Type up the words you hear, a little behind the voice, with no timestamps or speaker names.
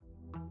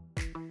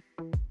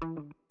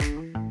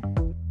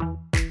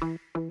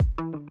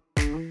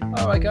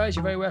All right, guys,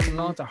 you're very welcome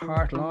along to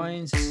Heart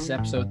Lines. This is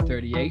episode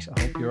 38.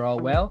 I hope you're all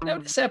well. Now,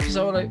 this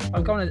episode,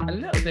 I'm going a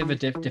little bit of a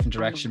different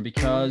direction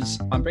because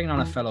I'm bringing on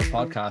a fellow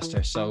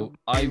podcaster. So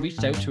I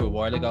reached out to her a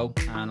while ago,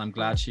 and I'm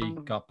glad she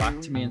got back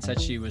to me and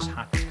said she was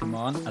happy to come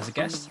on as a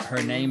guest.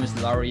 Her name is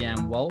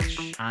Laurianne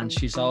Walsh, and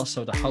she's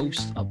also the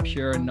host of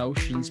Pure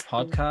Notions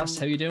podcast.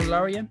 How you doing,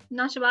 Laurianne?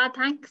 Not too bad,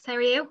 thanks. How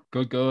are you?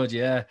 Good,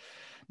 yeah.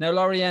 Now,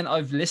 Laurianne,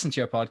 I've listened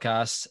to your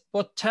podcast,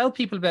 but tell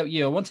people about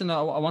you. I want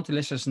the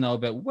listeners to know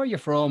about where you're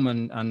from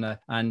and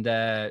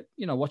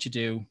you know what you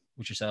do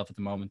with yourself at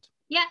the moment.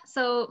 Yeah,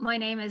 so my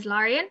name is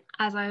Laurianne,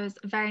 as I was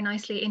very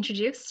nicely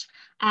introduced.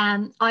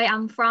 I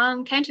am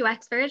from County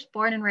Wexford,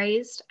 born and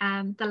raised,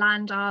 the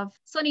land of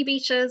sunny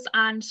beaches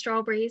and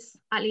strawberries,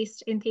 at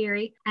least in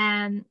theory.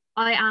 I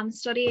am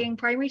studying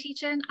primary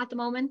teaching at the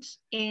moment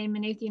in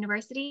Maynooth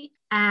University.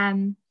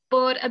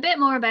 But a bit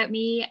more about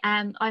me,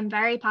 I'm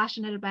very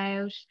passionate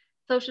about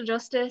social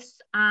justice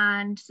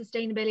and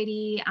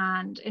sustainability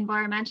and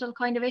environmental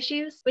kind of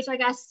issues, which I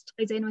guess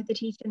ties in with the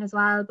teaching as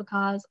well,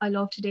 because I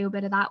love to do a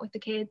bit of that with the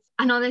kids.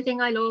 Another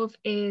thing I love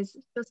is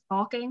just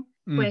talking,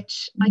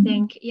 which I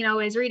think, you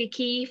know, is really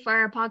key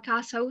for a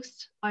podcast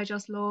host. I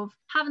just love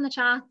having the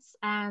chats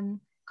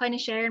and kind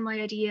of sharing my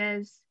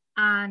ideas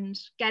and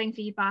getting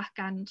feedback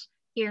and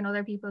hearing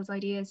other people's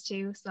ideas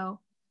too.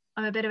 So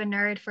I'm a bit of a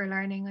nerd for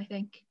learning, I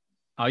think.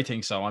 I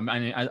think so. I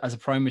mean, as a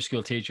primary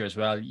school teacher as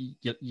well,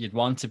 you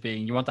want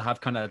to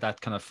have kind of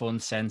that kind of fun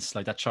sense,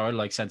 like that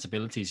childlike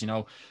sensibilities, you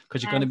know,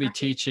 because you're going to be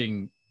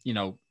teaching, you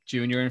know,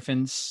 junior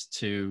infants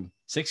to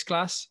sixth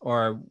class,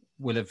 or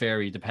will it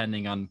vary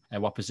depending on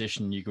what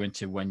position you go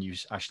into when you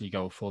actually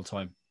go full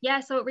time? Yeah,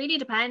 so it really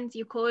depends.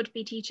 You could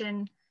be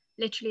teaching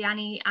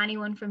literally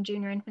anyone from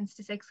junior infants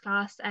to sixth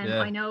class. And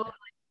I know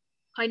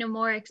kind of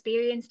more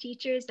experienced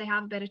teachers, they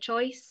have a bit of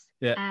choice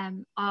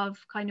of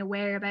kind of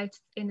whereabouts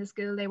in the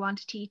school they want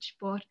to teach.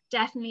 But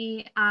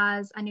definitely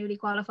as a newly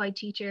qualified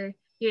teacher,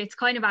 it's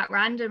kind of at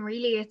random,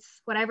 really.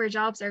 It's whatever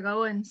jobs are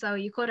going, so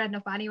you could end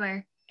up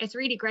anywhere. It's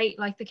really great.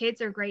 Like, the kids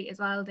are great as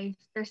well.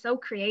 They're so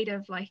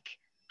creative. Like,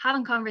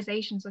 having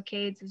conversations with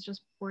kids is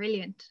just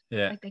brilliant.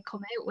 Like, they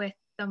come out with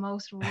the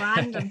most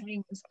random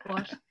things,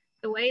 but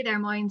the way their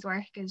minds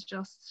work is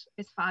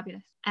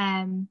fabulous.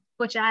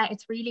 But yeah,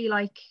 it's really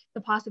like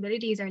the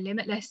possibilities are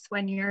limitless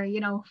when you're,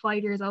 you know,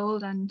 5 years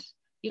old and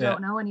you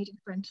don't know any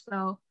different.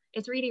 So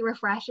it's really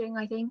refreshing,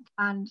 I think.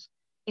 And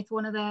it's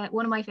one of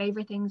my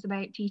favorite things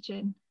about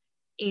teaching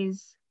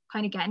is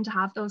kind of getting to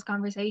have those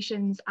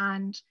conversations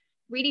and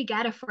really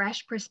get a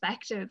fresh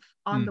perspective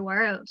on the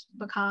world,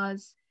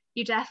 because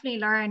you definitely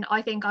learn.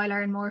 I think I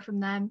learn more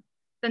from them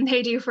than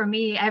they do from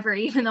me ever,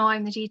 even though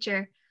I'm the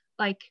teacher.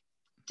 Like,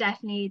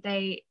 definitely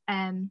they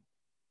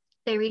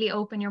really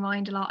open your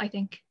mind a lot, I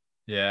think.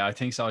 Yeah, I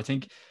think so. I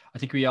think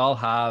we all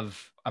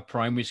have a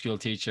primary school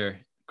teacher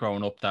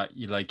growing up that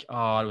you like,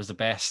 oh, it was the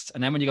best.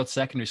 And then when you go to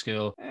secondary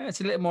school,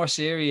 it's a little more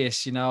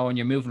serious, you know, and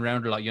you're moving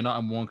around a lot. You're not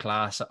in one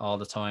class all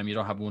the time. You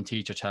don't have one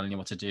teacher telling you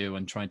what to do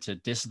and trying to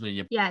discipline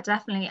you. Yeah,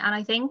 definitely. And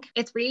I think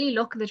it's really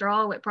luck of the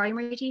draw with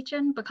primary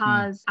teaching,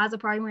 because as a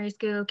primary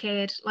school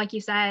kid, like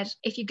you said,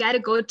 if you get a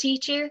good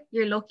teacher,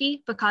 you're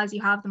lucky because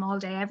you have them all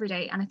day, every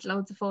day, and it's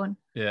loads of fun.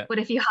 Yeah. But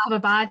if you have a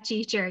bad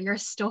teacher, you're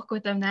stuck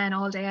with them then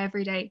all day,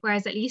 every day.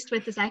 Whereas at least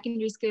with the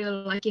secondary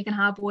school, like, you can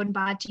have one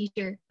bad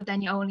teacher, but then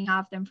you only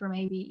have them for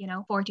maybe, you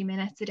know, 40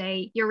 minutes a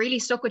day. You're really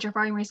stuck with your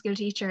primary school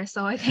teacher.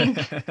 So I think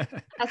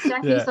that's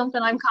definitely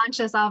something I'm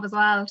conscious of as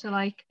well, to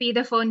like be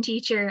the fun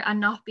teacher and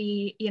not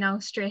be, you know,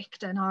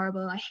 strict and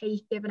horrible. I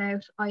hate giving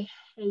out.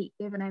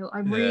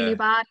 I'm really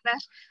bad at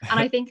it. And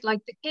I think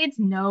like the kids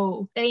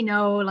they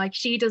know, like,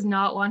 she does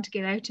not want to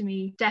give out to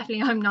me.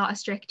 Definitely I'm not a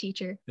strict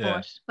teacher,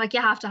 but like,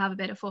 you have to have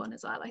a bit of fun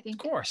as well, I think.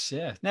 Of course,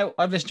 yeah. Now,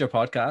 I've listened to your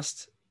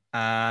podcast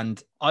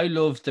and I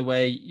love the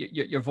way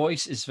your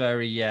voice is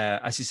very,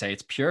 as you say,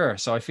 it's pure.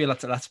 So I feel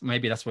that's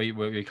why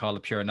we call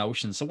it Pure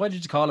Notions. So why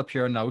did you call it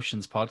Pure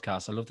Notions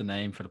podcast? I love the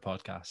name for the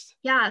podcast.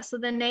 Yeah, so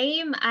the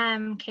name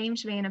came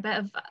to me in a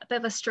bit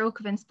of a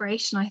stroke of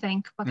inspiration, I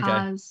think,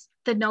 because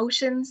the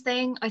notions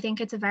thing, I think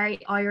it's a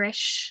very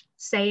Irish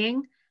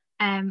saying.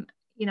 You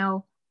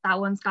know, that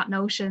one's got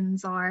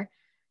notions, or,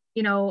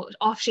 you know,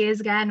 off she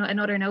is again with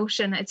another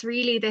notion. It's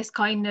really this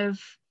kind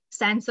of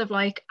sense of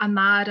like a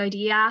mad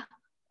idea,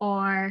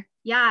 or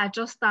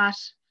just that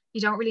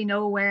you don't really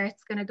know where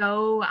it's going to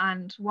go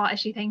and what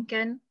is she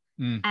thinking.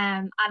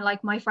 And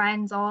like, my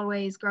friends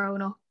always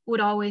growing up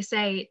would always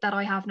say that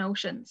I have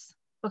notions,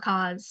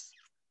 because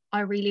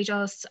I really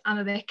just am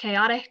a bit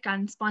chaotic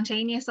and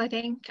spontaneous, I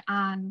think,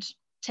 and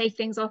take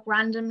things up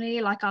randomly.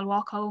 Like, I'll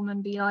walk home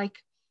and be like,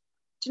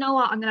 do you know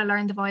what, I'm going to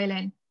learn the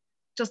violin,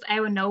 just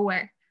out of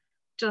nowhere,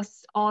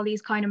 just all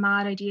these kind of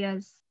mad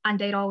ideas. And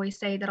they'd always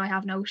say that I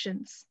have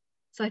notions.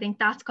 So I think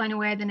that's kind of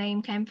where the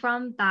name came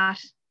from, that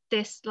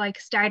this, like,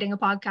 starting a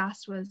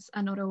podcast was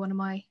another one of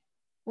my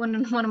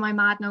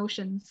mad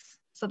notions.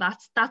 So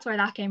that's where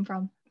that came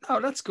from.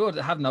 Oh, that's good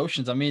to have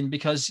notions. I mean,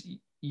 because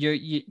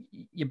you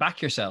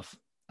back yourself.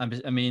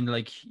 I mean,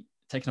 like,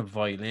 taking up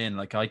violin,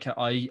 like I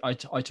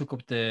took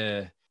up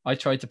the I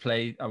tried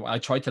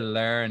to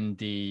learn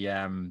the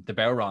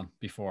bodhrán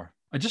before.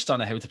 I just don't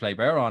know how to play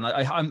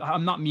bodhrán.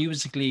 I'm not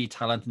musically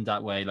talented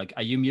that way. Like,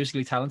 are you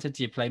musically talented?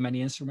 Do you play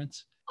many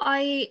instruments?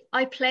 I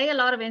play a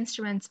lot of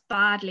instruments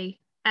badly.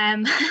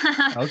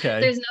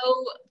 Okay.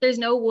 There's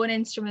no one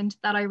instrument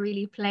that I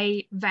really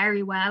play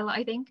very well.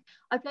 I think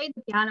I played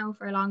the piano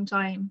for a long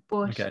time,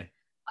 but Okay.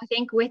 I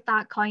think with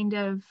that kind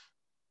of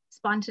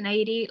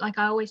spontaneity, like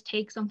I always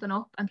take something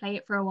up and play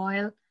it for a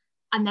while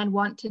and then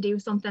want to do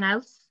something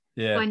else.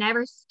 Yeah. So I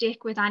never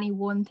stick with any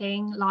one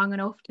thing long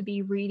enough to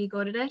be really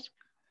good at it.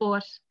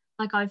 But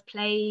like I've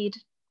played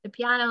the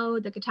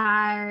piano, the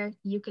guitar,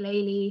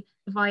 ukulele,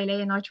 the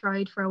violin I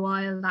tried for a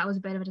while. That was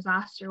a bit of a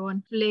disaster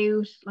one.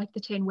 Flute, like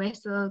the tin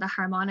whistle, the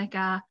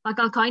harmonica. Like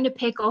I'll kind of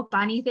pick up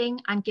anything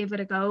and give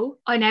it a go.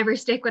 I never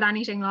stick with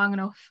anything long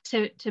enough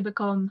to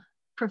become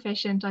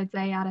proficient, I'd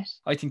say, at it.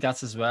 I think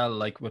that's as well,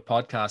 like with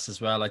podcasts as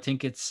well. I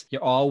think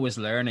you're always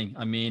learning.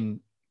 I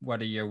mean,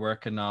 whether you're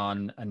working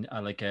on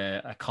like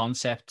a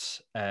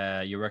concept,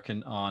 you're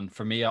working on,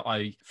 for me,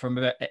 I from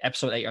about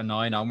episode 8 or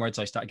 9 onwards,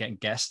 I started getting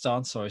guests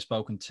on. So I've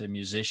spoken to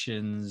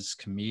musicians,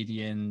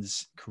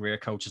 comedians, career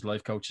coaches,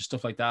 life coaches,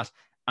 stuff like that.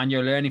 And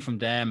you're learning from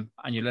them,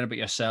 and you learn about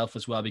yourself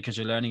as well, because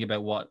you're learning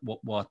about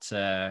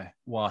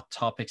what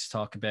topics to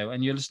talk about,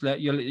 and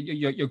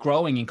you're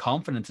growing in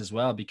confidence as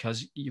well,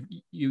 because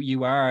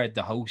you are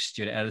the host,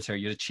 you're the editor,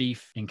 you're the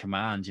chief in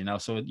command, you know.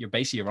 So you're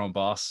basically your own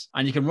boss,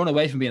 and you can run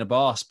away from being a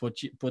boss, but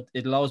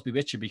it'll always be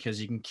with you, because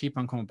you can keep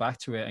on coming back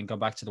to it and go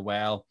back to the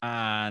well,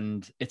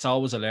 and it's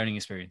always a learning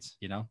experience,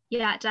 you know.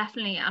 Yeah,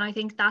 definitely. And I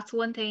think that's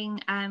one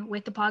thing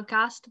with the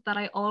podcast, that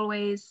I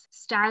always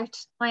start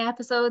my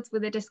episodes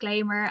with a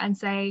disclaimer and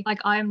say, like,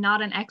 I'm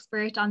not an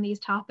expert on these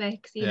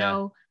topics, you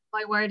know,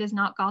 my word is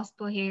not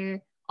gospel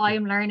here. I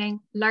am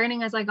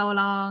learning as I go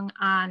along,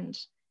 and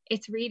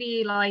it's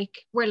really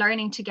like we're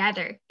learning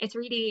together. It's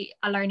really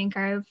a learning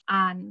curve,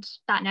 and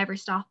that never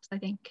stops, I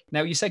think.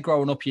 Now, you said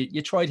growing up,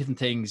 you try different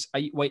things.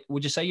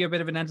 Would you say you're a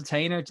bit of an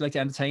entertainer? Do you like to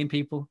entertain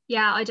people?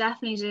 Yeah, I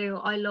definitely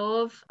do. I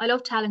love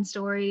telling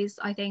stories.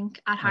 I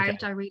think at heart,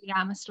 okay, I really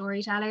am a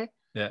storyteller.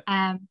 Yeah.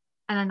 And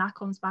then that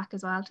comes back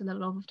as well to the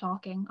love of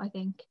talking, I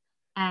think.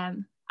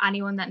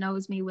 Anyone that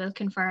knows me will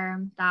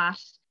confirm that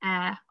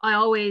I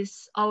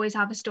always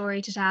have a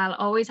story to tell,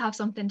 always have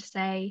something to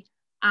say.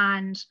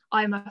 And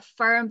I'm a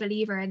firm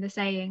believer in the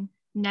saying,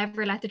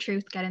 never let the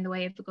truth get in the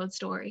way of a good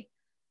story.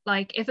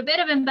 Like, if a bit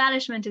of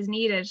embellishment is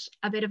needed,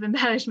 a bit of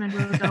embellishment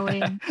will go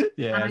in.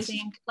 Yes. And I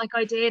think, like,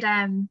 I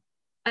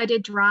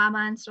did drama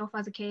and stuff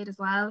as a kid as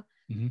well.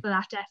 Mm-hmm. So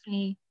that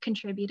definitely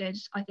contributed,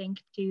 I think,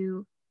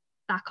 to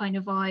that kind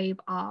of vibe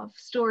of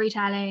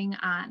storytelling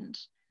and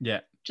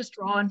just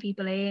drawing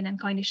people in and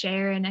kind of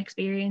sharing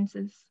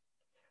experiences.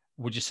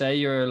 Would you say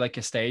you're like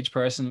a stage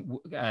person?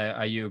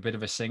 Are you a bit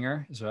of a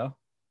singer as well?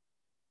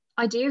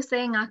 I do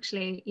sing,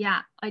 actually.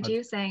 Yeah, I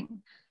do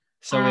sing.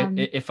 So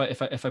if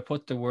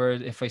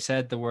I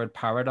said the word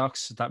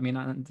paradox, does that mean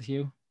anything to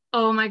you?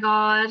 Oh my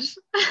God.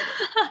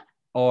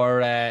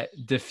 Or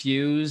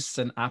diffused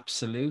and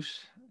absolute,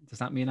 does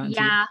that mean anything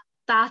to you? Yeah,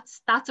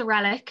 that's a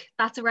relic.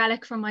 That's a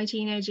relic from my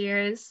teenage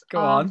years. Go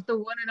on. The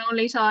one and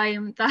only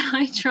time that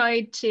I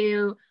tried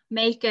to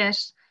make it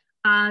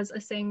as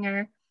a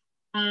singer.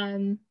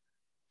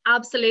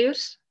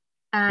 Absolute.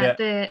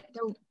 The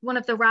one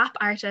of the rap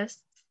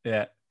artists.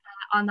 Yeah.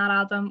 On that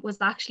album was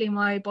actually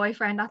my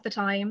boyfriend at the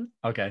time.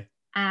 Okay.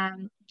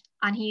 And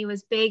he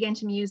was big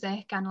into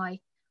music and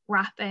like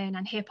rapping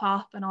and hip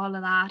hop and all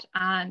of that.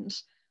 And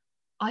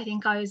I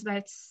think I was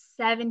about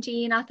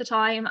 17 at the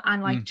time,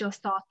 and like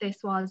just thought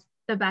this was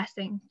the best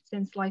thing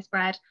since sliced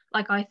bread.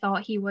 Like, I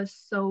thought he was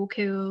so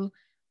cool,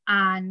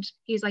 and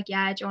he's like,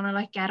 yeah, do you want to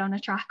like get on a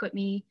track with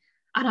me?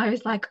 And I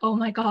was like, oh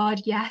my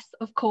God, yes,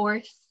 of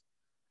course.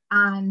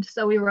 And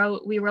so we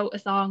wrote a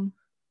song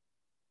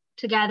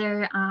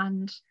together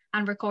and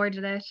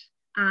recorded it,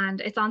 and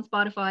it's on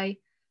Spotify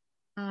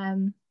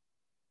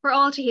for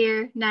all to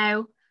hear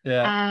now.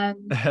 Yeah.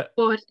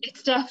 But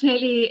it's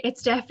definitely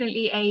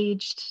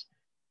aged.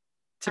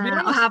 To be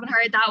honest, I haven't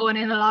heard that one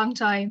in a long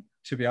time.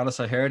 To be honest,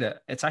 I heard it.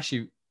 It's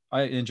actually,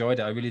 I enjoyed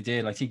it. I really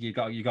did. I think you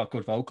got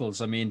good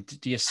vocals. I mean,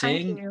 do you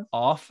sing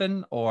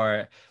often,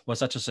 or was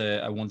that just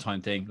a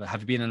one-time thing? Like, have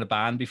you been in a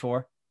band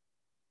before?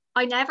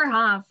 I never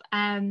have.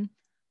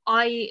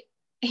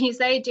 You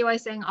say, do I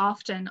sing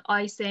often?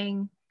 I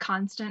sing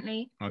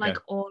constantly, like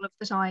all of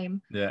the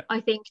time. Yeah. I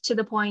think to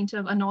the point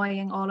of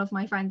annoying all of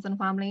my friends and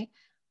family.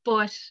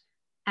 But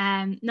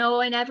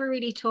no, I never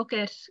really took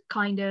it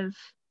kind of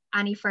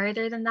any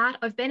further than that.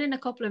 I've been in a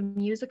couple of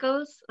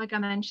musicals, like I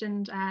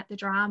mentioned, the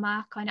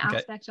drama kind of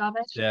aspect of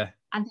it,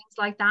 and things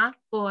like that.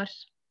 But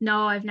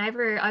no, I've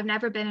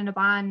never been in a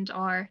band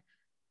or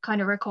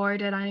kind of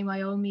recorded any of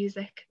my own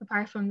music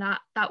apart from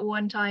that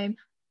one time.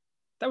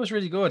 That was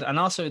really good. And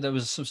also there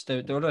was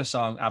the other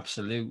song,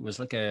 Absolute, was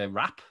like a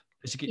rap.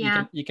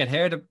 You can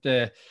hear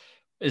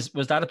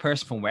was that a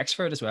person from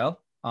Wexford as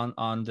well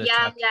on the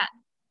track? Yeah.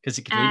 Because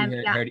you could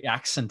really hear the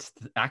accent.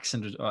 I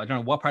don't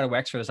know, what part of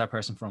Wexford is that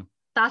person from?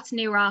 that's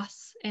New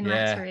Ross in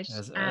Wexford.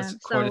 That's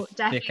quite So a thick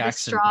definitely the accent.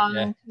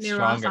 strong New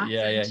Ross Stronger.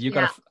 accent. You've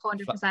Yeah, got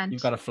 100%.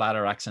 you've got a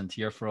flatter accent.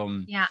 You're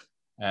from Yeah.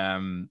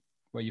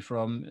 where you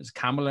from? Is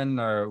Camelon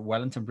or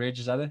Wellington Bridge?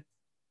 Is that it?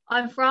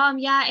 I'm from,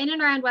 in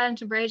and around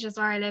Wellington Bridge is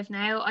where I live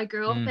now. I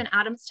grew up in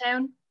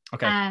Adamstown.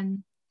 Okay.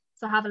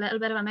 So I have a little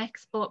bit of a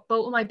mix, but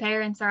both of my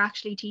parents are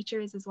actually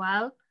teachers as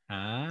well.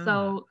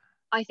 So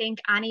I think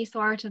any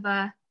sort of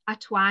a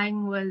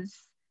twang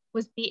was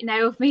beaten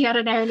out of me at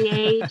an early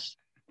age.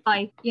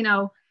 Like,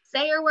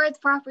 say your words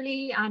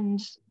properly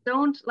and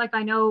don't, like,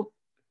 I know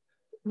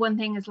one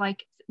thing is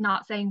like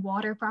not saying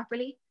water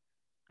properly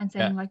and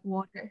saying like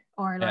water,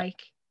 or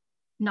like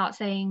not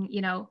saying,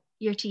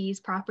 your T's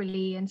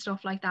properly and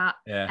stuff like that.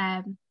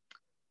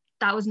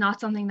 That was not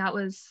something that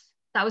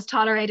was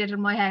tolerated in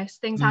my house.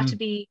 Things had to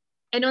be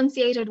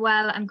enunciated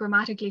well and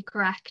grammatically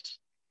correct.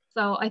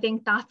 So I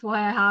think that's why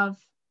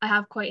I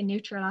have quite a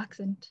neutral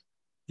accent.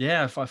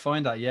 Yeah, I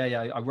find that.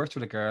 Yeah. I worked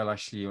with a girl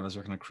actually when I was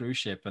working on a cruise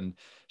ship, and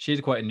she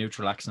had quite a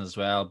neutral accent as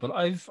well. But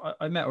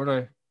I met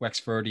other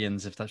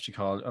Wexfordians, if that's what you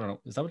call it. I don't know.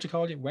 Is that what you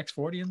call it?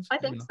 Wexfordians? I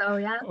think so,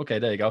 yeah. Okay,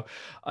 there you go.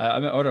 I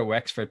met other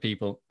Wexford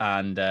people,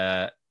 and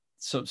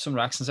so some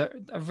accents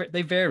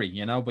they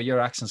vary, but your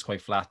accent's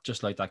quite flat,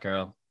 just like that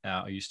girl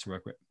I used to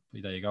work with.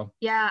 There you go.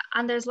 Yeah,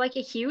 and there's like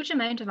a huge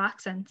amount of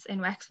accents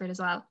in Wexford as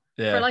well.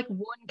 Yeah. For like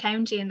one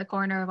county in the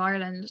corner of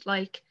Ireland,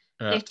 like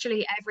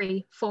literally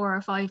every 4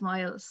 or 5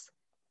 miles,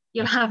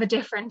 you'll have a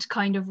different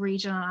kind of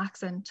regional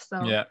accent.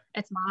 So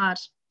it's mad.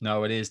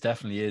 No, it is,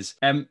 definitely is.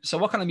 So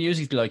what kind of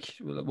music do you like?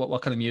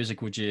 What kind of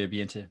music would you be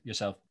into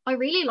yourself? I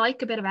really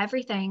like a bit of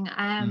everything.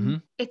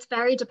 It's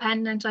very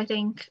dependent, I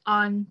think,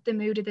 on the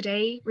mood of the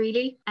day,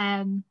 really.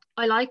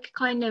 I like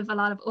kind of a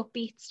lot of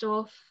upbeat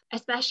stuff,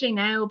 especially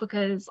now,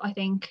 because I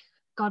think,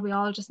 God, we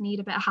all just need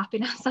a bit of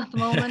happiness at the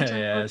moment.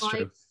 Yeah, that's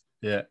true.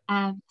 Yeah.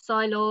 So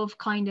I love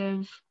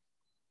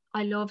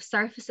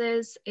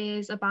Surfaces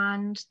is a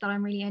band that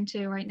I'm really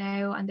into right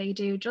now, and they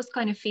do just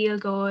kind of feel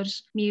good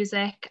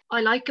music.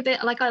 I like a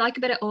bit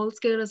of old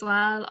school as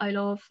well. I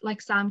love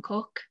like Sam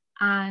Cooke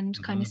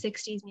and kind of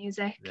 60s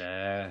music.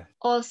 Yeah.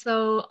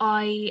 Also,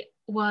 I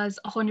was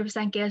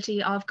 100%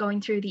 guilty of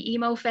going through the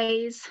emo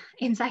phase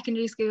in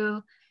secondary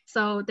school.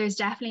 So there's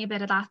definitely a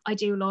bit of that I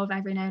do love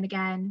every now and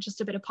again,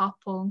 just a bit of pop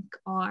punk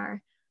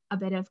or a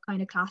bit of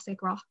kind of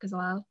classic rock as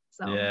well.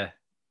 So a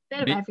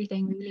bit of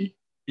everything really.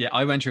 Yeah,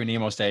 I went through an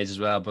emo stage as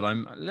well, but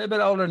I'm a little bit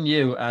older than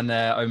you. And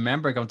I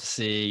remember going to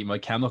see My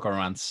Chemical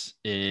Romance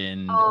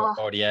in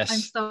RDS. I'm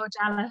so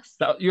jealous.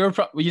 You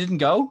didn't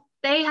go?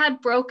 They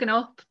had broken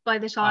up by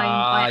the time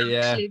I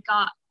actually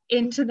got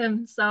into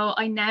them. So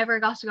I never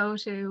got to go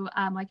to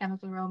My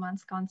Chemical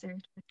Romance concert.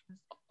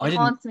 It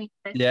haunts me.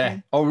 Yeah.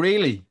 Oh,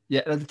 really?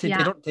 Yeah.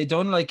 They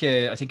done like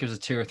I think it was a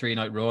 2 or 3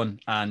 night run,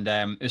 and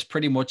it was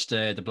pretty much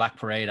the Black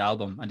Parade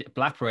album. And the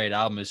Black Parade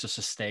album is just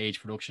a stage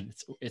production.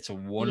 It's a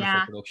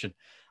wonderful production.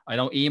 I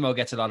know emo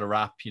gets a lot of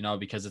rap,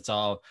 because it's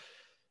all,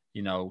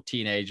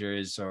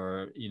 teenagers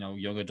or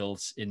young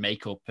adults in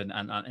makeup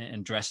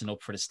and dressing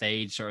up for the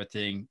stage sort of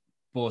thing.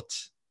 But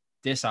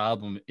this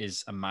album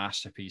is a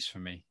masterpiece for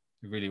me.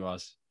 It really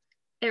was.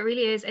 It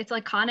really is. It's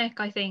iconic,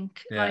 I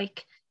think. Yeah.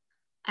 Like,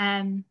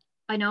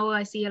 I know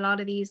I see a lot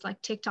of these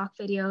like TikTok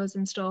videos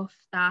and stuff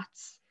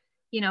that's,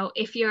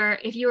 if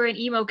you're an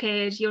emo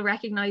kid, you'll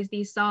recognize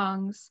these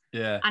songs.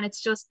 Yeah. And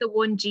it's just the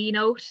one G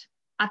note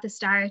at the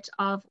start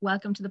of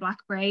Welcome to the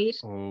Black Parade.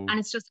 Oh. And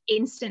it's just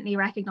instantly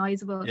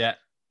recognizable. Yeah.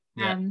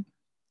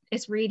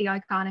 It's really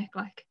iconic.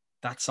 Like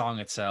that song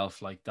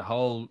itself, like the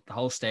whole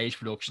stage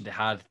production they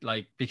had,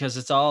 like, because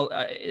it's all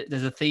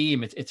there's a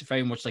theme. It's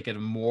very much like a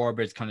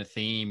morbid kind of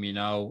theme,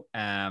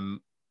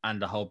 and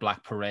the whole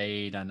Black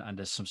Parade, and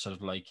there's some sort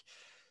of like,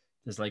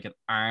 there's like an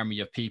army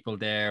of people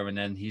there, and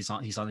then he's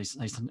on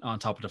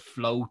top of the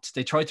float.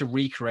 They tried to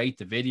recreate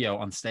the video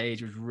on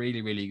stage. It was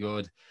really, really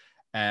good.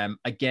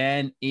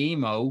 Again,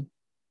 emo,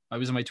 I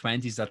was in my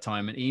 20s that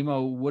time, and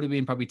emo would have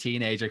been probably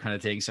teenager kind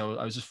of thing. So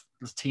I was just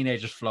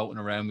teenagers floating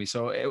around me.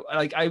 So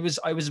I was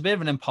a bit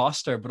of an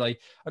imposter, but I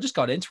just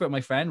got into it.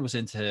 My friend was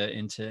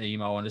into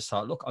emo, and just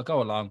thought, look, I'll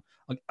go along.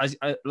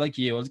 I like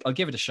you. I'll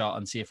give it a shot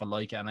and see if I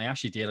like it. And I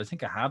actually did. I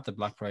think I have the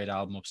Black Parade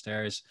album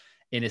upstairs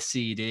in a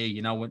CD.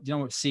 You know what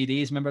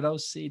CDs? Remember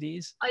those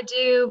CDs? I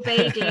do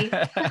vaguely.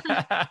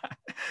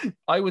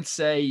 I would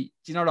say,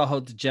 do you know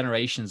the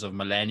generations of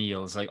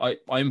millennials? Like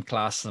I'm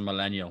classed as a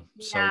millennial.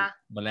 Yeah.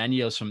 So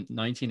millennials from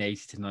 1980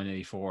 to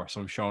 1984.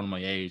 So I'm showing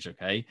my age,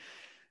 okay?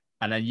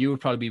 And then you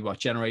would probably be what,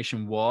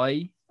 Generation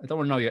Y? I don't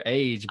want to know your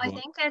age. But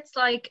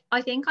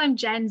I think I'm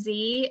Gen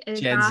Z.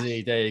 Gen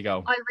Z, there you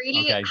go. I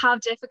really have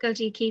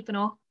difficulty keeping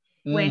up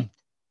with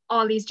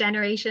all these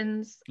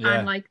generations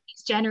and like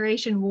these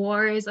generation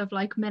wars of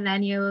like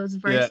millennials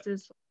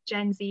versus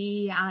Gen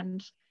Z,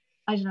 and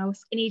I don't know,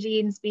 skinny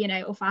jeans being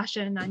out of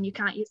fashion and you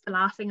can't use the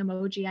laughing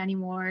emoji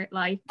anymore.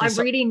 Like I'm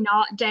really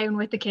not down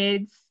with the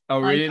kids. Oh,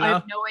 really? I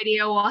have no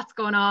idea what's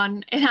going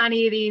on in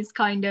any of these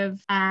kind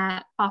of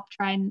pop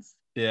trends.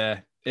 Yeah,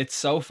 it's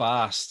so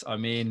fast. I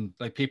mean,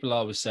 like people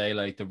always say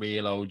like the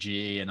real OG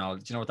and all.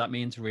 Do you know what that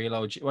means? Real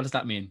OG. What does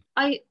that mean?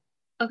 I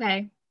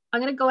Okay,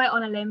 I'm gonna go out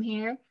on a limb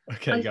here.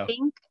 Okay, I go.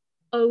 think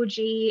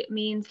OG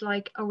means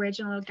like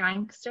original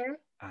gangster.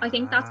 I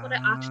think that's what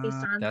it actually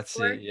stands That's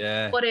for. it.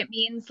 Yeah. But it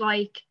means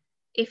like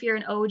if you're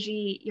an OG,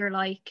 you're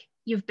like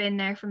you've been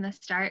there from the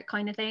start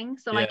kind of thing.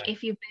 So like Yeah.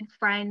 if you've been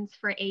friends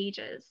for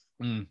ages,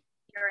 Mm.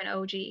 you're an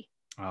OG.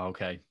 Oh,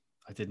 okay.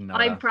 I didn't know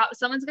that.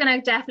 Someone's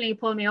gonna definitely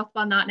pull me up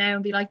on that now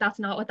and be like, that's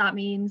not what that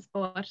means,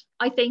 but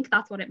I think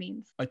that's what it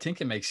means. I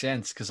think it makes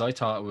sense because I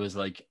thought it was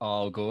like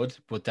all good,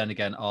 but then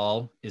again,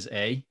 all is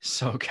A,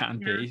 so it can't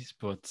Yeah. be.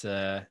 But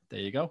there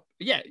you go.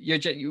 But yeah,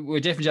 we're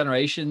different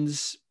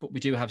generations, but we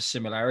do have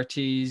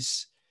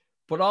similarities.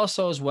 But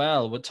also as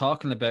well, we're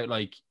talking about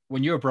like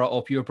when you were brought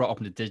up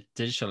in the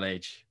digital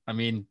age. I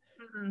mean,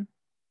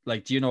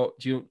 like, do you know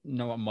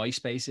what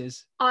MySpace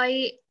is?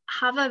 I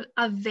have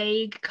a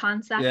vague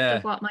concept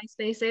of what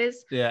MySpace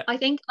is. Yeah. I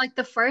think like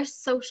the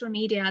first social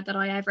media that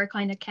I ever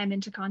kind of came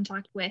into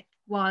contact with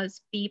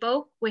was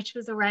Bebo, which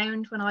was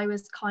around when I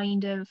was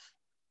kind of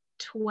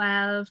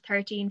 12,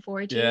 13,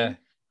 14. Yeah.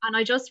 And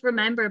I just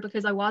remember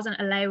because I wasn't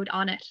allowed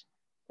on it.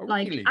 Oh,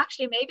 like really?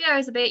 actually maybe I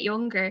was a bit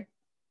younger,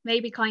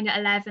 maybe kind of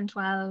 11,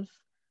 12.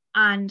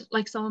 And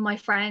like some of my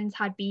friends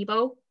had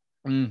Bebo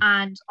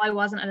and I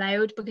wasn't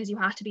allowed because you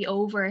had to be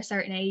over a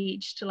certain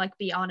age to like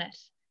be on it.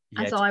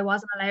 And so I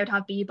wasn't allowed to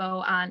have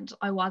Bebo and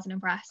I wasn't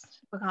impressed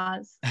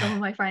because some of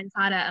my friends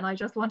had it and I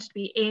just wanted to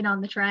be in on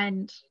the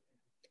trend.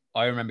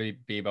 I remember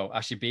Bebo.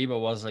 Actually,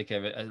 Bebo was like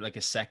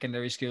a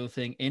secondary school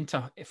thing.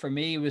 For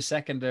me, it was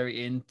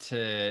secondary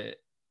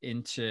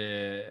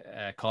into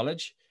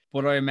college.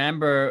 But I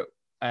remember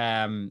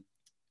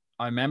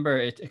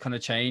it kind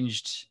of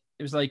changed.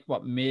 It was like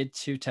what, mid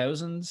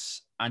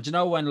 2000s, and you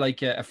know when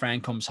like a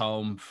friend comes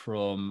home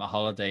from a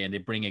holiday and they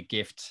bring a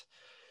gift,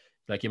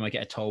 like you might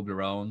get a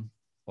Toblerone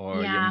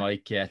or you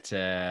might get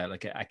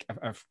like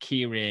a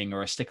key ring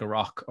or a stick of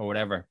rock or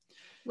whatever.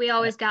 We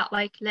always got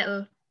like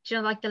little, do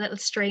you know, like the little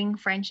string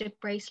friendship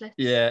bracelets.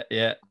 Yeah.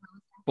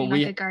 But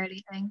like a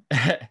girly thing.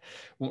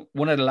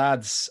 One of the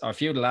lads, or a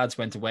few of the lads,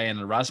 went away in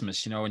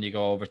Erasmus. You know, when you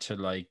go over to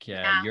like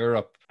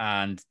Europe,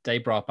 and they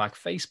brought back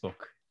Facebook.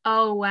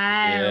 Oh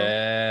wow!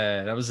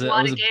 Yeah, that was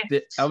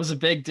a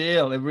big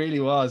deal. It really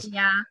was.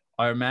 Yeah,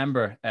 I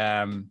remember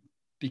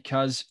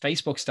because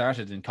Facebook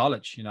started in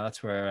college. You know,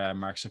 that's where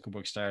Mark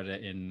Zuckerberg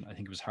started in. I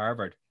think it was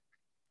Harvard,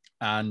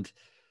 and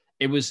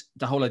it was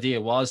the whole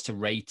idea was to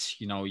rate,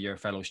 you know, your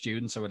fellow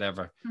students or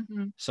whatever.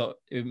 So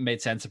it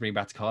made sense to bring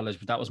back to college.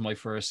 But that was my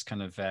first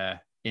kind of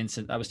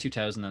instant. That was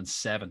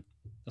 2007.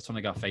 That's when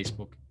I got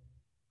Facebook.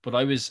 But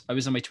I was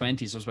in my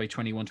 20s. I was about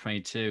 21,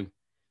 22.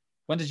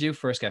 When did you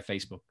first get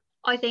Facebook?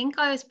 I think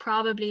I was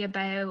probably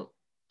about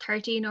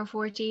 13 or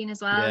 14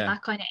 as well,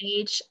 that kind of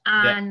age.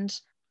 And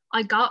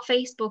I got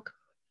Facebook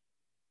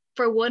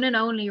for one and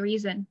only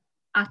reason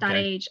at that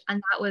age,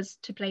 and that was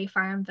to play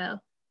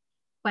Farmville.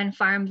 When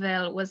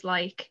Farmville was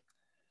like,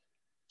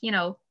 you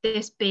know,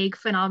 this big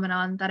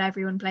phenomenon that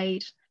everyone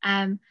played.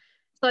 So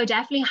I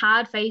definitely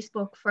had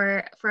Facebook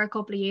for a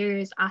couple of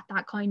years at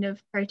that kind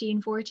of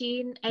 13,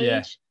 14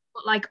 age.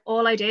 But like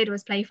all I did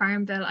was play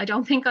Farmville. I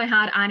don't think I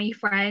had any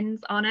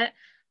friends on it.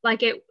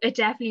 Like it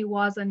definitely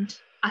wasn't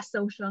a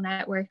social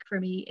network for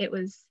me. It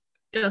was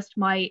just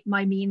my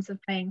means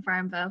of playing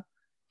Farmville.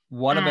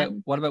 What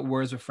about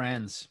Words with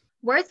Friends?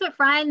 Words with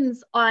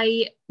Friends,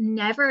 I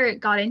never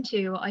got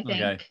into, I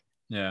think. Okay.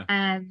 Yeah.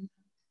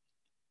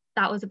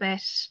 That was a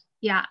bit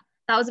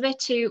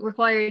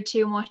required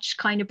too much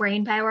kind of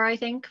brain power, I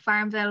think.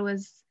 Farmville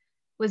was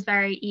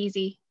very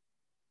easy.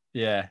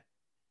 Yeah.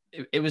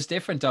 It was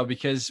different though,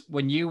 because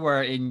when you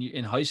were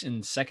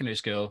in secondary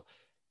school,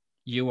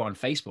 you were on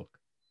Facebook.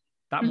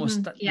 That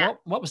must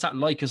what was that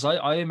like? Because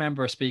I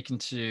remember speaking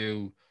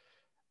to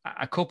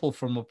a couple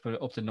from up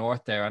the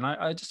north there, and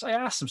I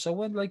asked them, so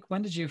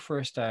when did you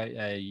first start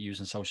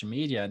using social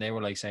media? And they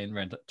were like saying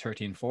around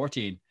 13,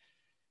 14.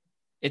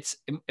 It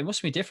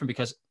must be different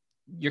because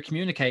you're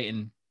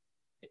communicating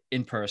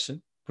in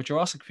person, but you're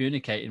also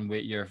communicating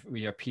with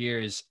your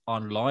peers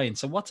online.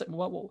 So what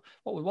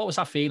was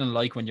that feeling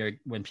like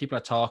when people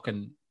are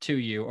talking to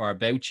you or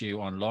about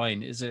you online?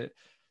 Does it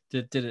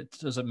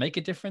make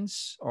a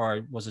difference,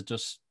 or was it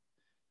just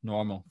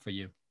normal for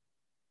you?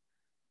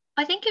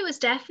 I think it was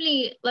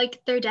definitely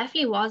like there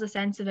definitely was a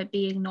sense of it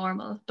being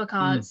normal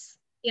because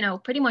you know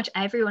pretty much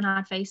everyone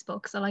had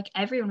Facebook, so like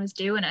everyone was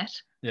doing it.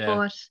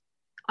 But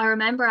I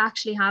remember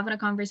actually having a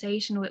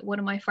conversation with one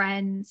of my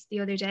friends the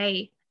other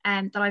day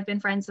that I've been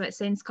friends with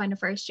since kind of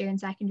first year in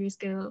secondary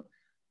school.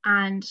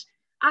 And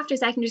after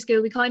secondary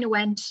school, we kind of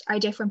went our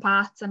different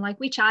paths and like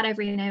we chat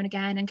every now and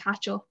again and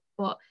catch up.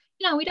 But,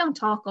 you know, we don't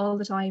talk all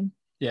the time.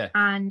 Yeah.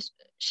 And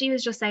she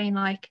was just saying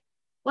like,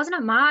 wasn't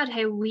it mad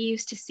how we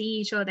used to see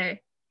each other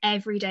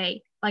every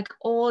day, like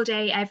all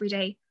day, every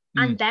day.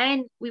 And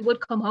then we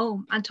would come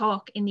home and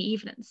talk in the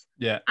evenings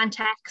and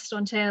text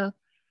until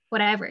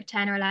whatever,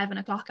 10 or 11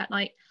 o'clock at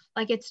night.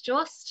 Like it's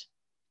just,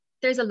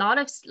 there's a lot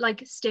of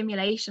like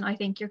stimulation. I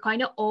think you're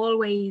kind of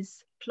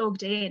always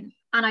plugged in.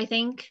 And I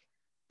think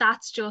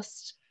it's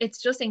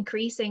just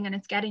increasing and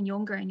it's getting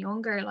younger and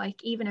younger.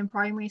 Like even in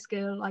primary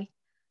school, like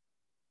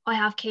I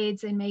have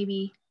kids in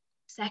maybe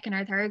second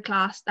or third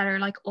class that are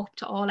like up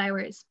to all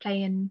hours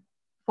playing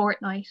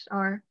Fortnite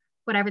or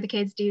whatever the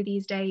kids do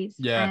these days.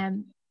 Yeah.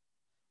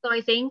 So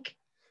I think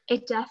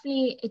it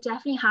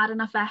definitely had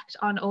an effect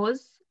on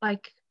us,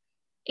 like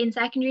in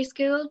secondary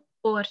school,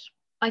 but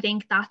I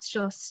think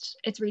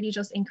it's really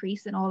just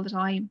increasing all the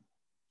time.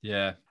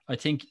 Yeah, I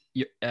think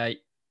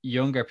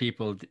younger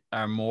people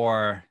are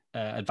more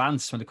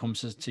advanced when it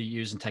comes to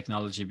using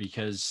technology,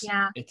 because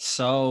there's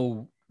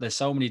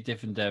so many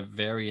different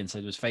variants.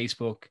 Like, there's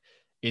Facebook,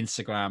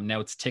 Instagram, now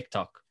it's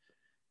TikTok,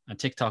 and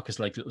TikTok is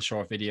like little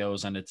short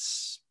videos, and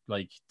it's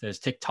like there's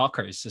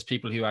TikTokers, there's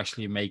people who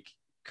actually make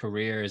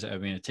careers out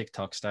of being a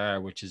TikTok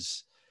star, which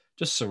is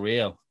just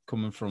surreal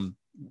coming from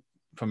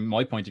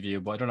my point of view.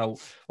 But I don't know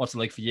what's it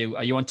like for you.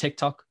 Are you on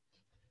TikTok?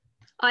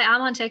 I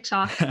am on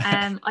TikTok.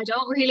 I'm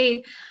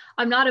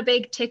not a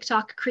big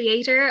TikTok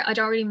creator. I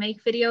don't really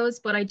make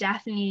videos, but I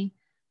definitely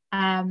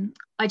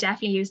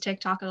use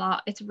TikTok a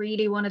lot. It's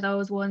really one of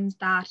those ones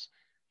that,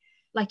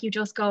 like, you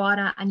just go on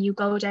it and you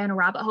go down a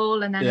rabbit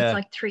hole, and then it's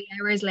like 3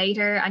 hours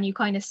later and you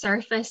kind of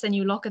surface and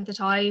you look at the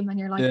time and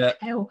you're like,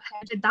 how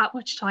did that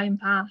much time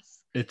pass?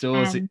 It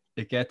does.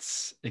 It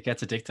gets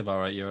addictive, all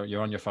right.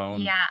 You're on your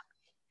phone. Yeah.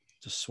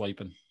 Just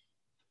swiping.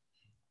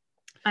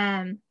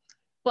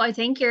 But I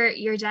think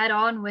you're dead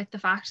on with the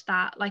fact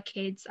that, like,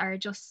 kids are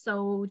just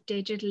so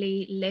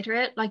digitally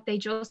literate. Like, they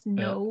just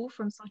know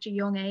from such a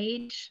young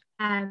age.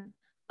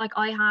 Like,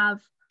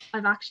 I've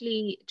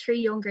actually 3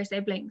 younger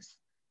siblings,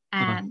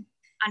 and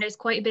there's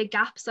quite a big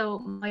gap. So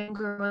my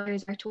younger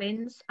brothers are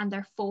twins and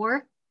they're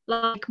 4.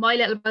 Like, my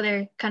little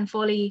brother can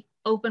fully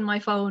open my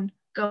phone,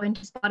 go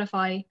into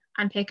Spotify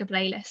and pick a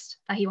playlist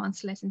that he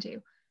wants to listen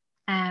to.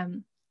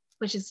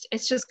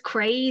 It's just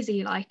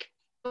crazy. Like,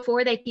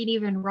 before they can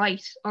even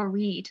write or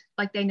read,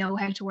 like, they know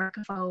how to work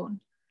a phone.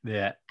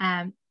 Yeah.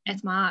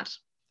 It's mad.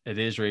 It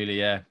is really,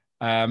 yeah.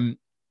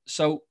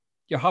 So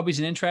your hobbies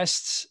and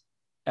interests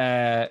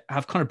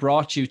have kind of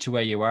brought you to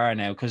where you are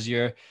now, because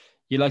you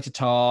like to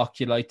talk,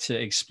 you like to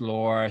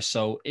explore.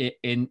 So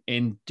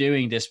in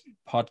doing this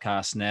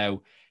podcast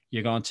now,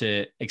 you're going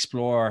to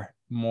explore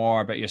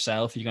more about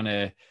yourself.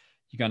 You're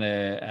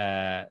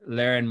gonna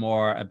learn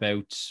more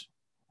about,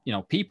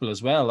 people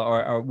as well.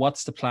 Or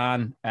what's the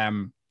plan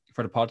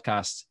for the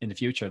podcast in the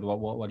future?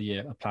 What are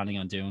you planning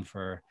on doing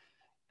for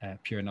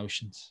Pure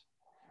Notions?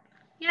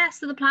 Yeah,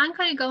 so the plan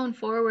kind of going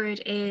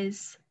forward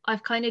is,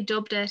 I've kind of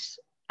dubbed it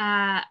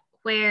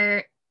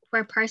where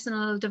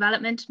personal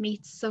development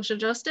meets social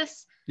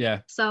justice. Yeah.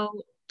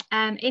 So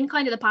in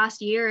kind of the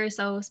past year or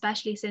so,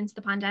 especially since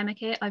the pandemic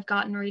hit, I've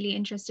gotten really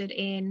interested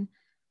in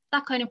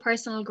that kind of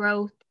personal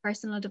growth,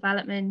 personal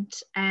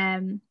development,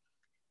 kind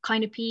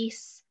of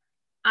piece.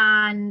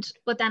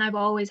 But then I've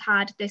always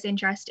had this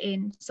interest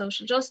in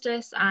social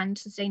justice and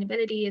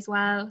sustainability as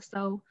well.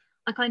 So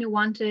I kind of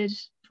wanted to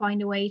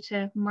find a way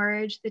to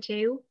merge the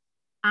two.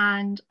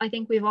 And I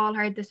think we've all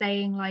heard the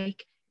saying,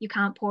 like, you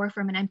can't pour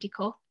from an empty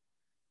cup.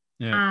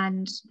 Yeah.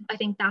 And I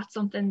think that's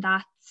something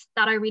that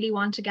I really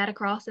want to get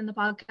across in the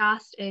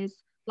podcast,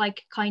 is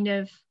like kind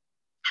of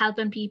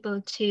helping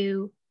people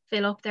to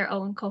fill up their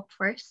own cup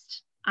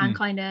first and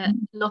kind of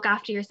look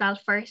after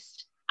yourself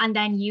first, and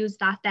then use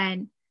that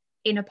then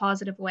in a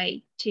positive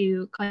way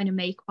to kind of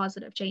make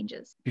positive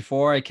changes.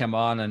 Before I came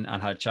on and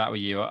had a chat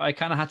with you, I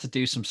kind of had to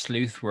do some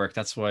sleuth work.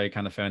 That's why I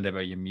kind of found out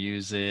about your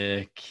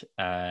music.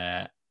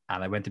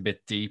 And I went a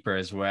bit deeper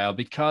as well,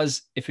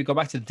 because if we go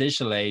back to the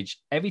digital age,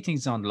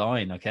 everything's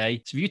online.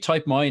 Okay. So if you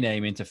type my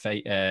name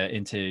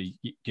into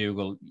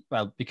Google,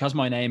 well, because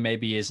my name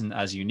maybe isn't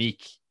as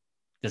unique,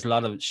 there's a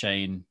lot of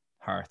Shane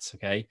Harts.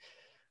 Okay.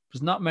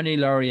 There's not many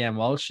Lori-Anne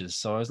Walshes.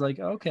 So I was like,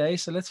 okay,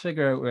 so let's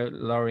figure out where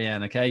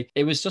Lori-Anne. Okay.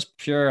 It was just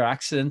pure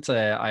accident.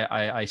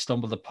 I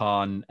stumbled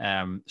upon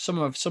some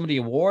of the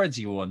awards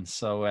you won.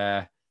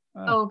 So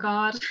oh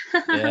God.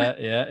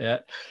 yeah.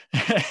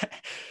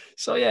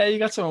 So yeah, you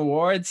got some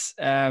awards.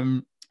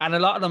 And a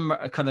lot of them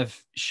kind of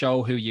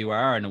show who you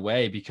are in a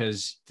way,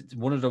 because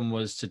one of them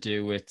was to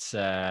do with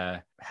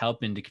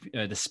helping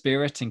the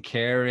Spirit and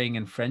Caring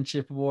and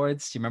Friendship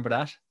Awards. Do you remember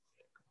that?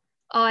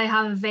 Oh, I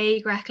have a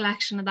vague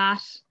recollection of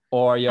that.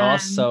 Or you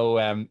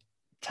also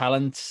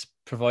talent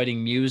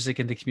providing music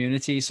in the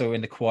community. So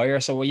in the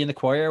choir. So were you in the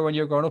choir when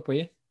you were growing up, were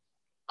you?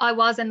 I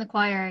was in the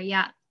choir,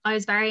 yeah. I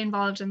was very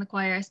involved in the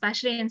choir,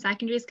 especially in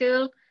secondary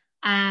school.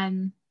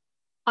 I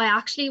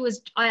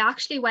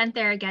actually went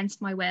there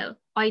against my will.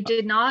 I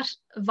did not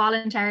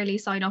voluntarily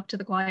sign up to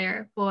the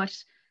choir, but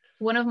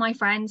one of my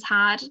friends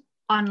had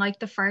on like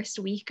the first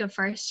week of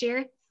first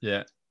year.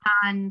 Yeah.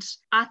 And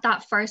at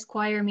that first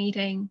choir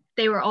meeting,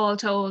 they were all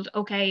told,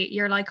 okay,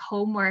 your like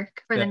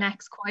homework for the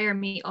next choir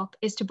meet up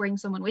is to bring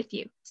someone with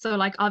you. So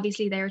like,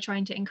 obviously they were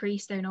trying to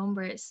increase their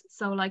numbers.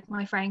 So like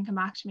my friend came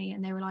back to me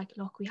and they were like,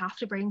 look, we have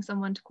to bring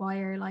someone to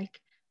choir.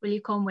 Like, will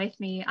you come with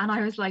me? And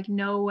I was like,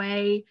 no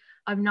way,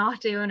 I'm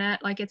not doing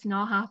it. Like, it's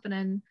not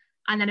happening.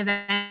 And then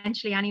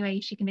eventually, anyway,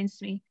 she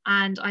convinced me.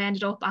 And I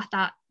ended up at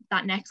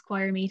that next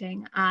choir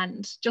meeting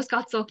and just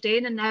got sucked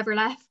in and never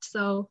left.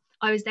 So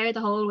I was there the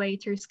whole way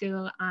through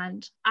school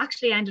and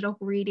actually ended up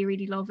really,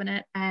 really loving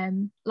it.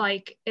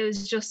 Like it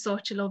was just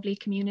such a lovely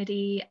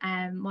community.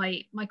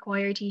 My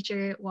choir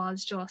teacher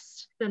was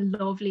just the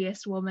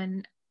loveliest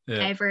woman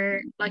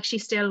ever. Like she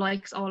still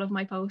likes all of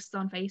my posts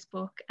on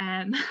Facebook,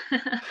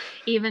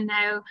 even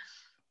now.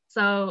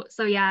 So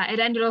yeah, it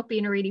ended up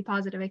being a really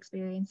positive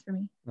experience for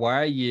me.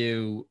 Were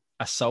you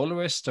a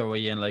soloist or were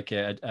you in like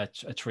a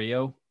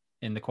trio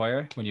in the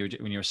choir when you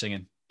were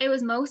singing? It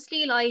was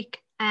mostly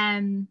like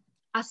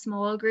a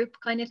small group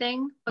kind of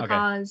thing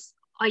because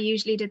I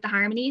usually did the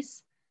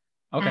harmonies.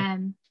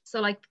 So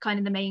like kind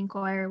of the main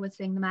choir would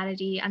sing the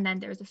melody and then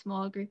there was a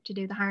small group to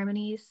do the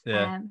harmonies. So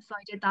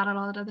I did that a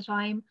lot of the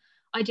time.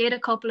 I did a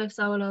couple of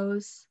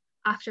solos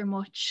after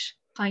much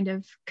kind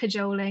of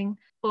cajoling,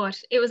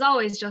 but it was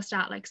always just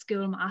at like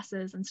school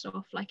masses and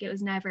stuff. Like it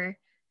was never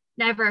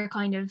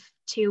kind of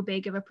too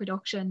big of a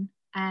production.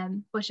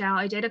 But yeah,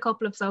 I did a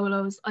couple of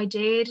solos. I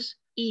did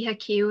Iha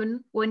Cún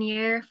one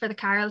year for the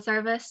carol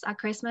service at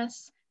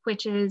Christmas,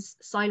 which is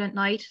Silent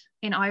Night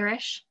in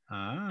Irish.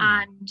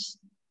 And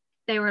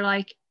they were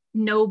like,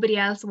 nobody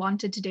else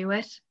wanted to do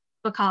it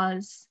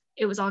because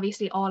it was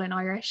obviously all in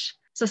Irish.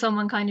 So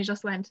someone kind of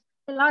just went,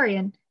 hey,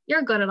 Lorian,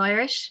 you're good at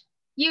Irish,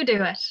 you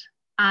do it.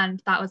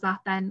 And that was that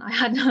then.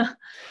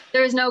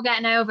 There was no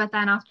getting out of it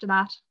then after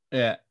that.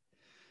 Yeah.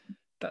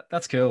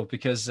 That's cool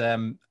because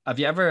have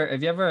you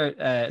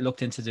ever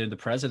looked into doing the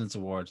President's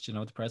Award? Do you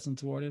know what the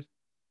President's Award is?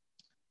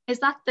 Is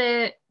that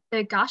the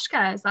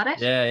Gaishka? Is that it?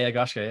 Yeah,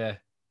 Gaishka, yeah.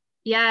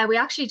 Yeah, we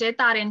actually did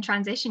that in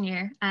transition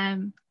year.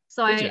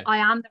 So I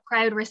am the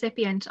proud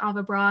recipient of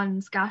a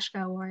bronze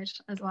Gaishka Award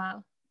as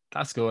well.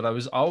 That's good. I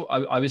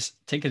was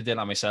thinking of doing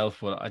that myself,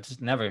 but I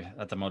just never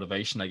had the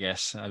motivation, I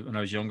guess, when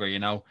I was younger, you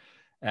know.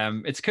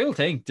 It's a cool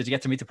thing. Did you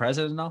get to meet the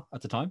president now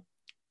at the time?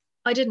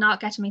 I did not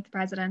get to meet the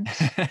president.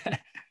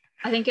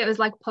 I think it was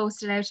like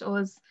posted out to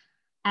us.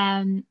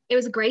 It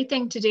was a great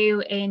thing to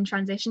do in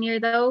transition year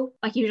though.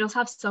 Like you just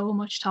have so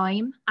much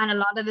time and a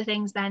lot of the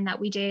things then that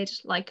we did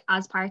like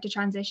as part of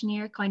transition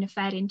year kind of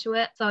fed into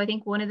it. So I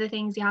think one of the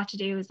things you have to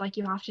do is like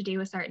you have to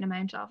do a certain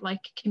amount of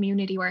like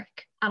community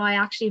work. And I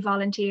actually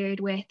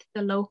volunteered with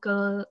the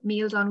local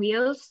Meals on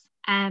Wheels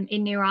in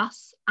New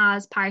Ross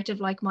as part of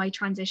like my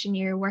transition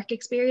year work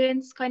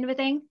experience kind of a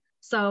thing.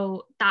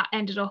 So that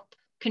ended up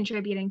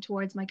contributing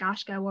towards my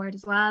Gaishka Award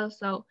as well.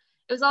 So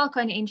it was all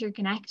kind of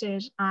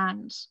interconnected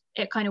and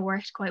it kind of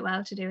worked quite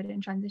well to do it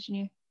in transition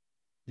year.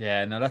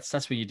 Yeah, no, that's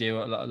what you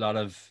do. A lot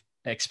of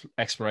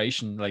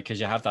exploration, like because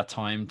you have that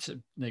time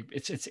to like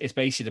it's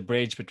basically the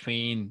bridge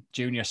between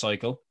junior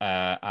cycle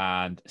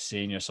and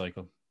senior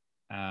cycle.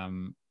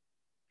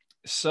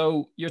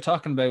 So you're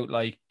talking about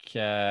like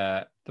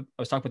I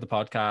was talking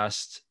about the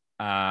podcast,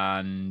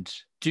 and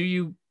do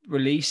you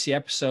release the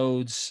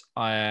episodes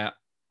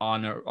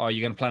are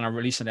you going to plan on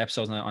releasing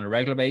episodes on a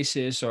regular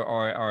basis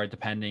or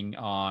depending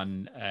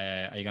on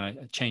are you going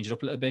to change it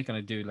up a little bit?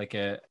 Going to do like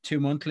a 2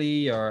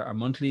 monthly or a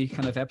monthly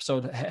kind of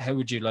episode? How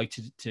would you like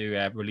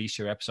to release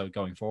your episode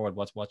going forward?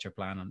 What's your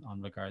plan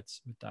on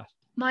regards with that?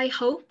 My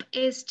hope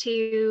is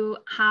to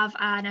have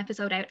an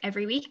episode out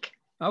every week.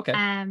 Okay.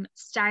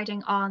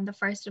 Starting on the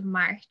 1st of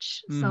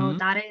March. So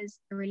that is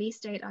the release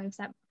date I've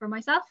set for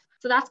myself.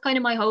 So that's kind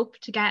of my hope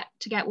to get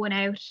one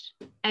out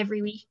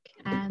every week.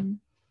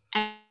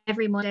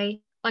 Every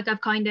Monday. Like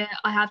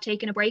I have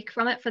taken a break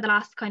from it for the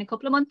last kind of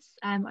couple of months.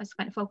 I was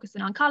kind of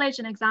focusing on college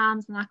and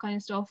exams and that kind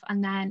of stuff.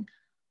 And then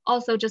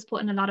also just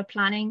putting a lot of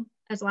planning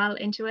as well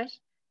into it.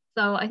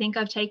 So I think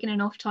I've taken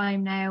enough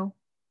time now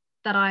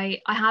that I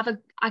have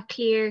a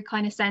clear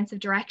kind of sense of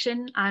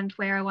direction and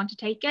where I want to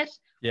take it.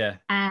 Yeah.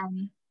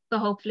 So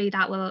hopefully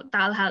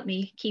that'll help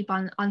me keep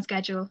on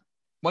schedule.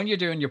 When you're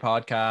doing your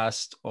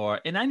podcast or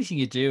in anything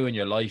you do in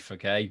your life,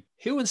 okay,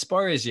 who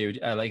inspires you?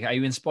 Like, are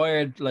you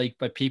inspired like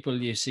by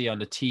people you see on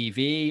the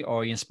TV,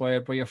 or are you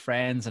inspired by your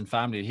friends and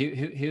family?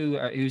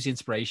 Who's the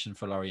inspiration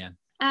for Lorian?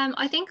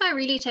 I think I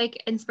really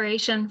take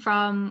inspiration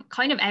from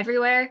kind of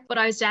everywhere, but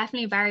I was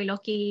definitely very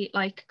lucky,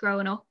 like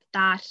growing up,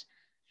 that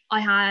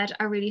I had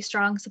a really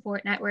strong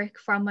support network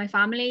from my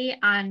family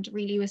and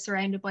really was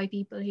surrounded by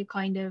people who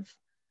kind of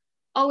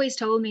always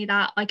told me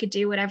that I could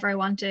do whatever I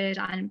wanted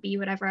and be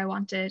whatever I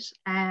wanted.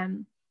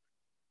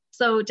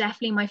 So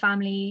definitely my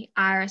family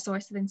are a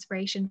source of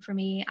inspiration for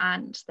me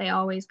and they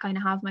always kind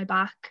of have my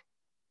back.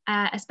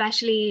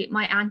 Especially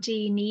my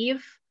auntie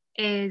Neve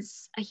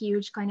is a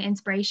huge kind of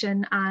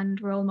inspiration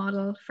and role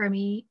model for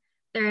me.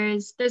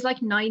 There's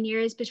like 9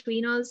 years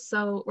between us.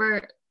 So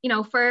we're,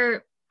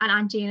 for an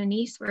auntie and a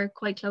niece, we're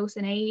quite close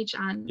in age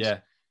and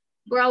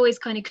we're always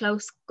kind of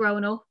close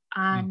growing up.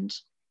 And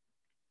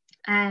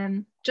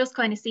just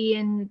kind of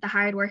seeing the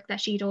hard work that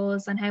she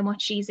does and how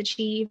much she's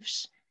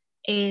achieved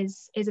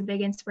is a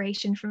big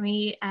inspiration for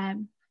me.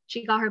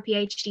 She got her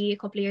PhD a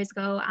couple of years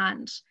ago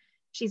and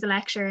she's a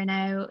lecturer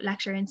now,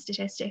 lecturer in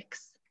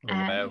statistics.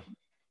 Wow.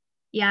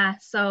 Yeah,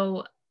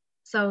 so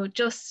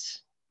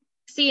just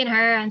seeing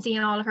her and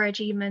seeing all of her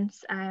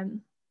achievements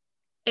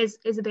is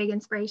a big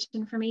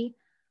inspiration for me.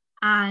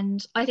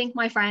 And I think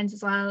my friends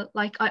as well,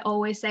 like I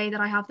always say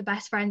that I have the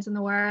best friends in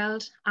the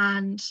world,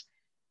 and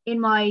in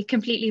my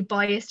completely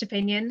biased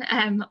opinion,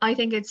 I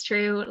think it's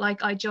true.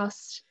 Like I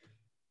just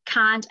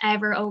can't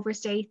ever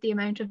overstate the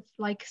amount of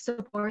like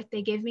support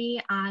they give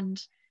me, and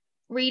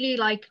really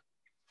like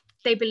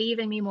they believe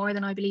in me more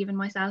than I believe in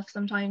myself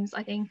sometimes,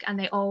 I think, and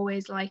they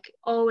always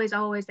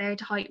always there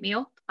to hype me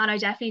up. And I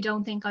definitely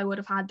don't think I would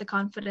have had the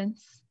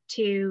confidence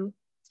to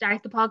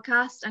start the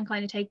podcast and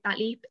kind of take that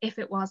leap if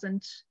it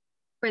wasn't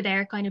for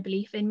their kind of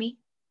belief in me.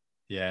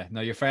 Yeah,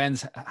 no, your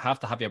friends have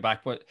to have your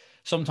back, but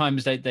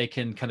sometimes they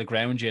can kind of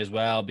ground you as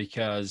well,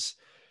 because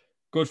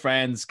good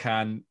friends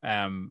can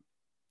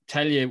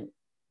tell you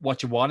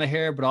what you want to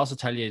hear, but also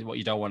tell you what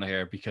you don't want to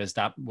hear, because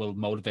that will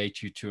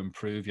motivate you to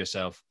improve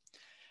yourself.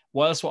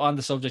 Whilst we're on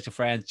the subject of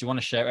friends, do you want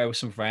to shout out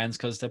some friends?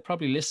 Because they're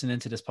probably listening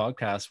to this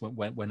podcast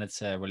when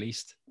it's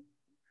released.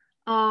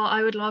 Oh,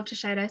 I would love to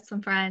shout out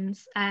some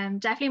friends.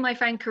 Definitely my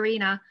friend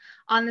Karina.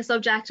 On the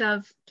subject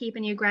of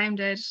keeping you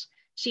grounded,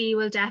 she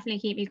will definitely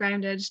keep me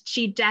grounded.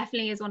 She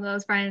definitely is one of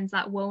those friends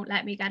that won't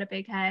let me get a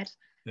big head.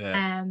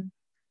 Yeah.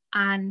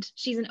 And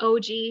she's an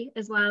OG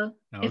as well,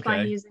 okay. If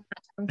I'm using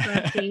that term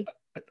correctly.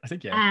 I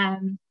think, yeah.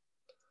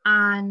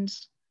 And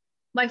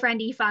my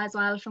friend Aoife as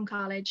well from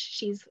college,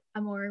 she's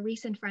a more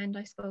recent friend,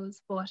 I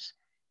suppose, but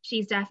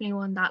she's definitely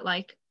one that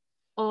like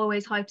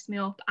always hypes me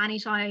up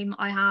anytime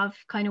I have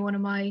kind of one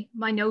of my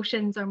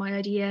notions or my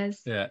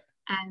ideas. Yeah.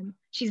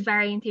 She's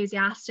very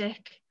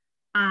enthusiastic,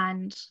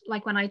 and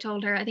like when I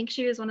told her, I think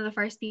she was one of the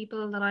first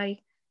people that I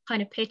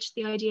kind of pitched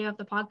the idea of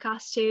the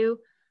podcast to,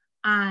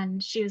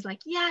 and she was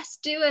like, yes,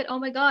 do it, oh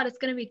my god, it's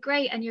going to be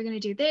great, and you're going to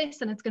do this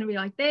and it's going to be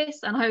like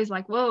this. And I was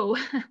like, whoa.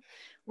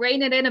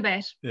 Rein it in a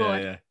bit,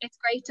 but it's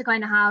great to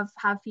kind of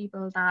have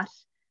people that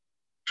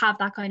have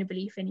that kind of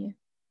belief in you.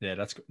 Yeah,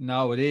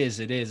 it is.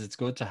 It's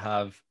good to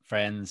have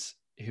friends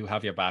who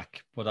have your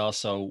back, but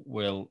also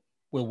will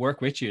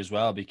work with you as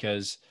well,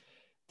 because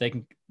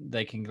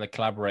they can like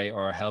collaborate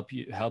or help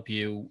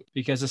you,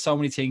 because there's so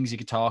many things you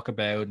could talk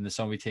about, and there's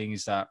so many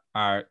things that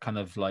are kind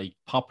of like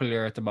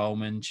popular at the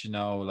moment,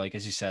 like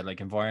as you said,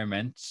 like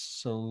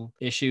environmental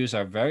issues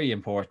are very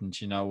important,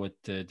 with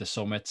the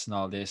summits and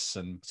all this,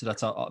 and so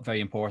that's all very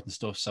important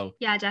stuff. So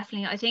yeah,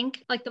 definitely. I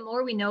think like the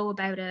more we know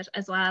about it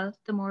as well,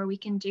 the more we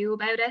can do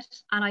about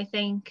it. And I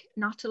think,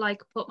 not to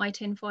like put my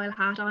tinfoil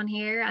hat on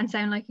here and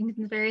sound like a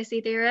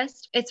conspiracy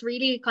theorist, it's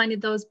really kind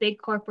of those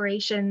big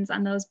corporations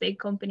and those big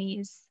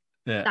companies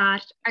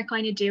that are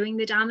kind of doing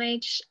the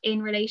damage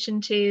in relation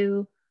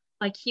to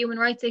like human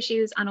rights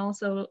issues and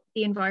also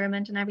the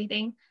environment and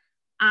everything.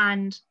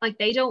 And like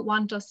they don't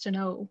want us to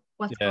know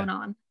what's going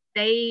on.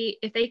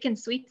 If they can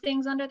sweep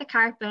things under the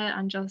carpet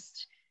and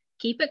just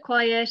keep it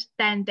quiet,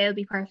 then they'll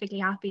be perfectly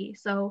happy.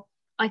 So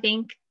I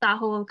think that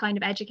whole kind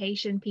of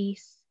education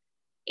piece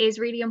is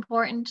really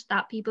important,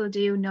 that people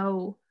do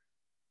know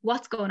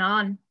what's going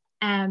on,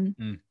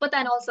 but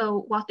then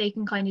also what they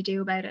can kind of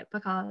do about it,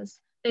 because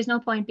there's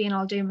no point being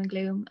all doom and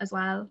gloom as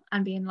well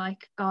and being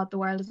like, God, the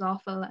world is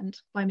awful and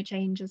climate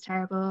change is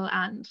terrible,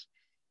 and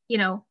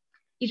you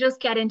just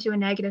get into a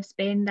negative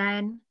spin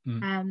then.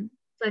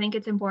 So I think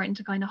it's important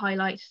to kind of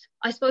highlight,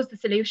 I suppose, the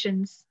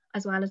solutions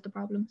as well as the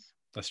problems.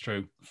 That's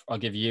true. I'll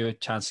give you a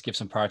chance to give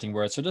some parting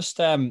words. So just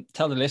tell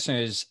the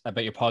listeners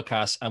about your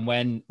podcast and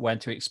when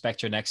to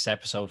expect your next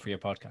episode for your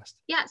podcast.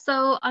 Yeah,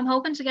 so I'm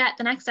hoping to get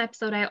the next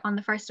episode out on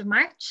the 1st of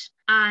March.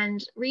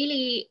 And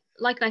really,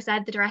 like I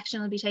said, the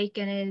direction I'll be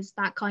taking is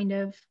that kind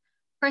of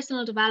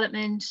personal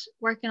development,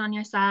 working on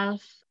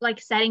yourself,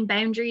 like setting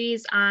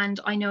boundaries. And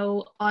I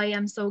know I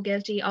am so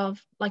guilty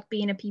of like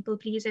being a people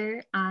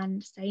pleaser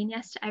and saying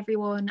yes to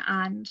everyone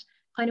and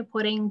kind of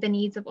putting the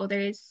needs of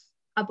others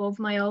above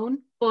my own.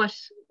 But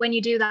when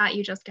you do that,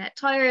 you just get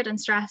tired and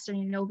stressed and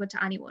you're no good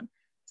to anyone.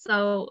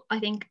 So I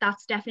think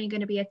that's definitely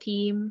going to be a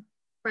theme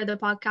for the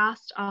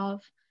podcast,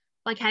 of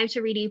like how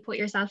to really put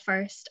yourself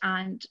first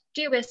and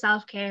do a bit of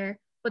self-care,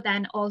 but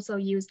then also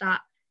use that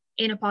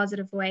in a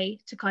positive way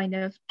to kind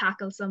of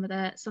tackle some of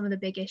the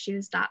big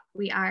issues that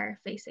we are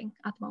facing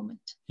at the moment.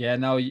 Yeah,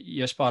 no,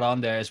 you're spot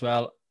on there as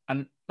well.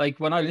 And like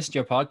when I listened to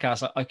your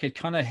podcast, I could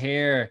kind of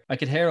hear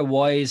a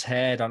wise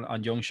head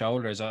on young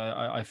shoulders.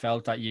 I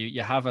felt that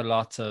you have a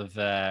lot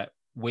of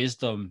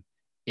wisdom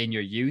in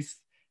your youth,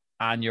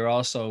 and you're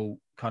also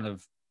kind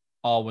of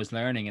always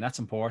learning, and that's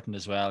important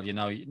as well.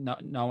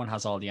 No one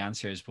has all the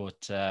answers, but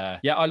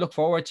yeah, I look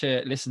forward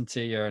to listening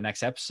to your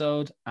next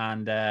episode.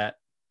 And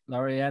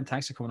Lori-Ann,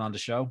 thanks for coming on the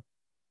show.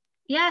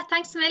 Yeah,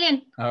 thanks a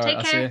million. All right, Take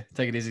care. See you.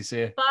 Take it easy. See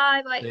you.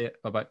 Bye. See you.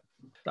 Bye.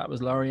 That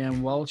was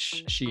Lori-Ann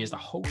Walsh. She is the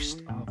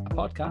host of a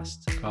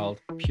podcast called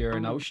Pure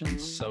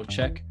Notions. So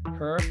check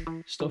her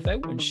stuff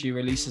out when she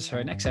releases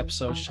her next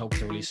episode. She's hoping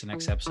to release the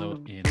next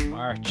episode in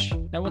March.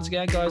 Now, once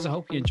again, guys, I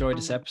hope you enjoyed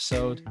this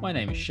episode. My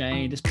name is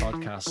Shane. This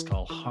podcast is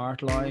called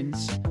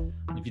Heartlines.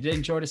 And if you did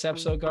enjoy this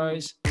episode,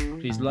 guys,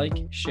 please like,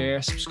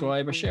 share,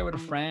 subscribe, or share with a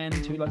friend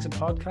who likes a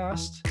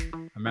podcast.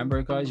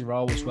 Remember, guys, you're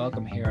always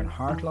welcome here on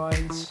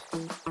Heartlines.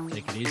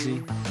 Take it easy.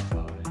 Bye.